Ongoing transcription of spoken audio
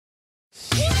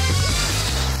Sup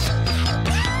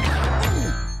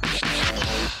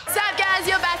guys,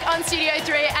 you're back on Studio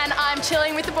 3 and I'm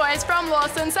chilling with the boys from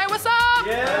Lawson. Say what's up?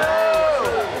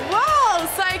 Yeah! Whoa,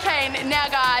 so keen. Now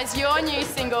guys, your new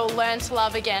single, Learn to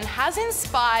Love Again, has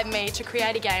inspired me to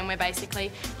create a game where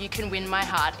basically you can win my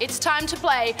heart. It's time to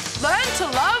play Learn to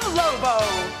Love Lobo.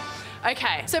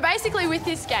 Okay, so basically with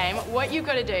this game, what you've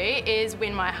got to do is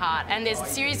win my heart. And there's a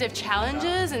series of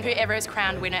challenges and whoever is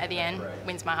crowned winner at the end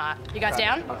wins my heart. You guys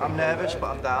down? I'm nervous, but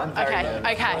I'm down.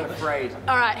 Okay. I'm afraid.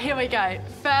 All right, here we go.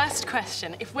 First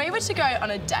question. If we were to go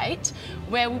on a date,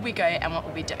 where would we go and what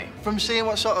would we do? From seeing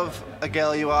what sort of a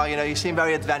girl you are, you know, you seem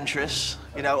very adventurous,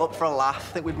 you know, up for a laugh.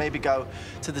 I think we'd maybe go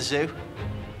to the zoo.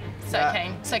 So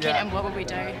keen, and what would we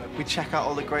do? We'd check out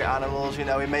all the great animals, you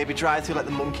know, we maybe drive through like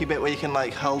the monkey bit where you can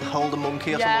like hold a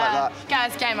monkey or something like that.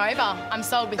 Guys, game over. I'm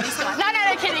sold with this guy.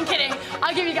 No, kidding.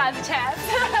 I'll give you guys a chance.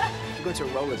 We're going to a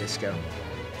roller disco.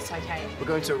 So keen. We're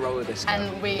going to a roller disco.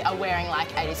 And we are wearing like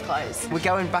 80s clothes. We're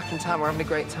going back in time, we're having a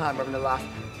great time, we're having a laugh.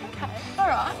 Okay, all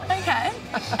right, okay.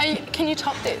 Can you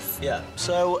top this? Yeah,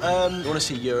 so you want to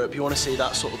see Europe, you want to see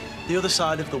that sort of, the other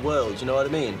side of the world, you know what I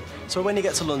mean? So when you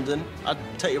get to London, I'd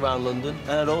take you around London,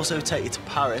 and I'd also take you to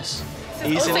Paris.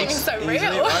 Easily, so real.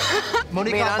 Right?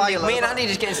 Money can't buy you Lobo. Me and Andy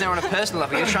just getting to know on a personal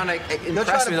level. You're trying to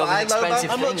impress me with all the expensive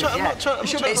I'm things. I'm not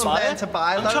trying to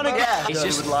buy Lobo. I'm trying to get. He's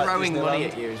just throwing money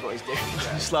at you is what he's doing.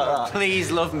 Just like that. Please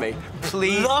love me.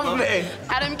 Please love me.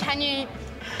 Adam,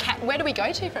 where do we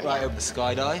go to from here? Right,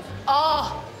 skydive.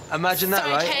 Oh, Imagine that,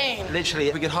 so right? Keen.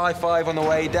 Literally, we could high five on the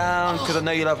way down, because I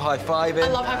know you love high fiving. I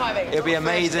love high fiving. It'd be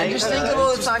amazing. Just think of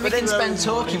all the time you can spend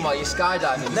talking while you're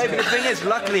skydiving. No, but the thing is,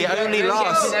 luckily, it only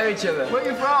lasts. Know each other. Where are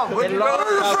you from? Where are you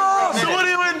from? So what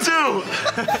are you into?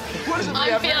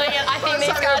 I'm feeling it. I think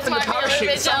these guys might be a little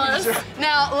bit jealous.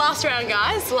 Now, last round,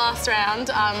 guys. Last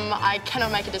round. I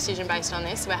cannot make a decision based on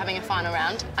this. We're having a final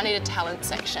round. I need a talent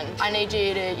section. I need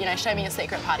you to, you know, show me your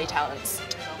secret party talents.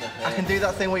 I can do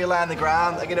that thing where you lay on the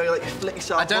ground, like, you know, like you flick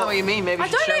yourself. I don't know what you mean. Maybe I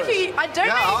don't know if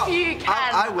you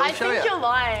can. I think you're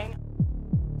lying.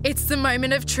 It's the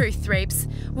moment of truth, Threeps.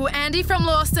 Will Andy from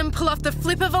Lawson pull off the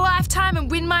flip of a lifetime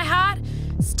and win my heart?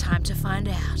 It's time to find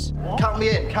out. Count me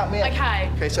in.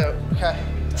 Okay. Okay, so, okay.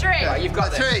 3. Right, you've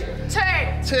got 3, 2,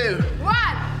 2,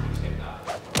 1.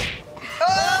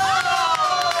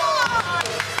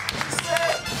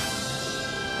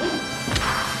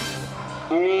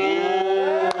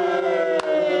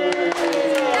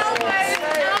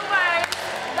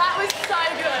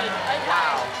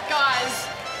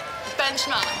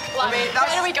 Benchmark. Like,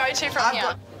 where do we go to from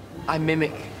here? I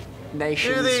mimic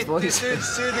nations'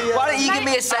 voices. Why don't you give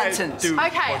me a sentence? Okay,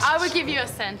 I would give you a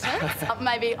sentence.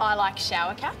 Maybe I like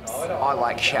shower caps. I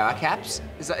like shower caps.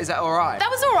 Is that all right? That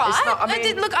was all right. It's not, I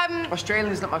mean, look,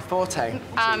 Australian's not my forte.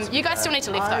 You guys still need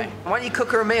to lift though. Why don't you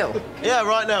cook her a meal? Yeah,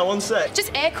 right now, 1 sec.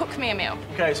 Just air cook me a meal.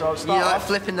 Okay, so I'll start You like off.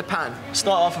 flipping the pan?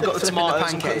 Start off, I've got the Flipping the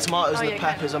tomatoes, I'm cutting the pancake. tomatoes and the yeah,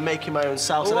 peppers, I'm making my own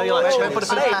salsa. Now you like Should I chilies.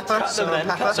 put a bit of pepper? Cut them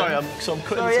then. Sorry, I'm cutting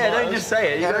the tomatoes. don't just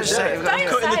say it. You gotta say it. I'm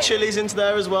cutting the chilies into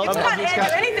there as well. You can't air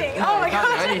do anything. Oh my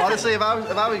god. Honestly, if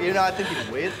I were you, I think it'd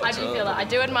be weird. I do feel that. I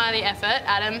do admire the effort,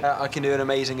 Adam. I can do an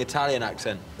amazing Italian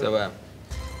accent. So,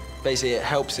 basically, it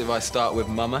helps if I start with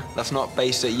mama. That's not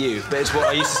based at you, but it's what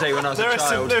I used to say when I was a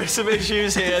child. There are some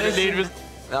issues here that need...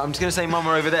 I'm just going to say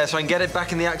mama over there so I can get it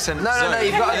back in the accent. No,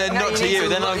 you've got to. Not to you,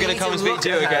 then I'm going to come and speak to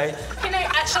you, okay? Can you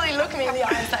actually look me in the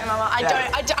eye and say, Mama?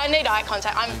 I need eye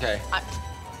contact. Okay.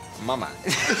 Mama.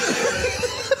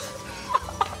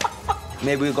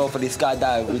 Maybe we go for the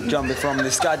skydive. We jump it from the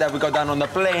skydive. We go down on the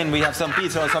plane. We have some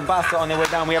pizza or some pasta on the way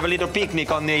down. We have a little picnic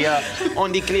on the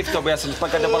cliff top. We have some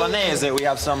spaghetti bolognese. We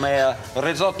have some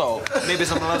risotto. Maybe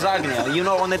some lasagna. You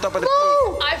know, on the top of the.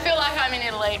 I feel like I'm in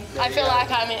Italy. I feel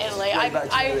like I'm in Italy.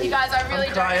 You guys, I really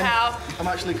don't know how. I'm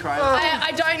actually crying.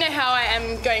 I don't know how I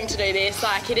am going to do this.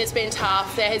 Like, it has been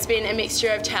tough. There has been a mixture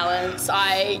of talents.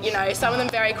 Some of them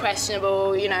very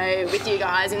questionable. You know, with you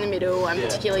guys in the middle, I'm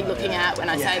particularly looking at when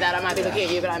I say that. I might be looking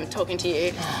at you, but I'm talking to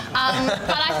you. But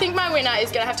I think my winner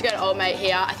is going to have to go to old mate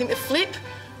here. I think the flip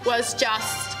was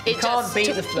just... You can't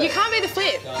beat the flip. You can't beat the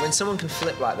flip. When someone can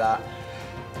flip like that,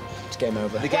 it's game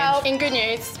over. Well, in good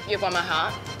news, you've won my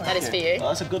heart. That is for you. Oh,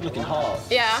 that's a good-looking heart.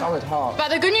 Yeah. Solid heart. But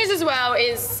the good news as well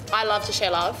is I love to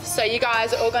share love. So you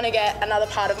guys are all going to get another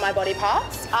part of my body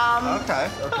parts. Okay.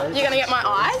 You're going to get my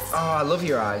eyes. Oh, I love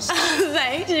your eyes.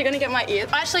 Thanks. You're going to get my ears.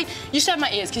 Actually, you should have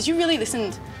my ears because you really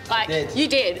listened. Like, you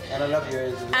did. And I love your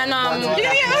ears. And you're going to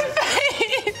get my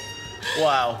face.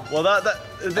 Wow. Well,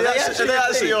 they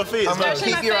actually your feet as well.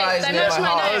 Keep your eyes near my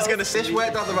heart. I was going to say. This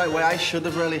worked out the right way. I should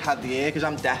have really had the ear because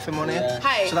I'm deaf in one ear.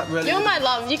 Hey, so that really you're my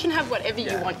love. You can have whatever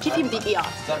you want. Give him the ear.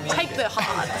 Take the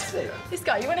heart. This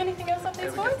guy, you want anything else off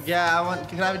these boys? Yeah,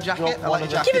 can I have a jacket? I like a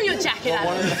jacket. Give him your jacket,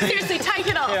 Adam. Seriously, take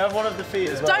it off. Yeah, have one of the feet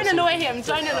as well. Don't annoy him.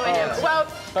 Don't annoy him. Well,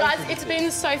 guys, it's been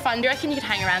so fun. Do you reckon you could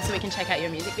hang around so we can check out your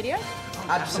music video?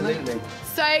 Absolutely.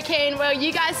 So keen. Well,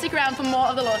 you guys stick around for more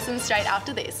of the Lawsons straight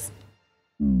after this.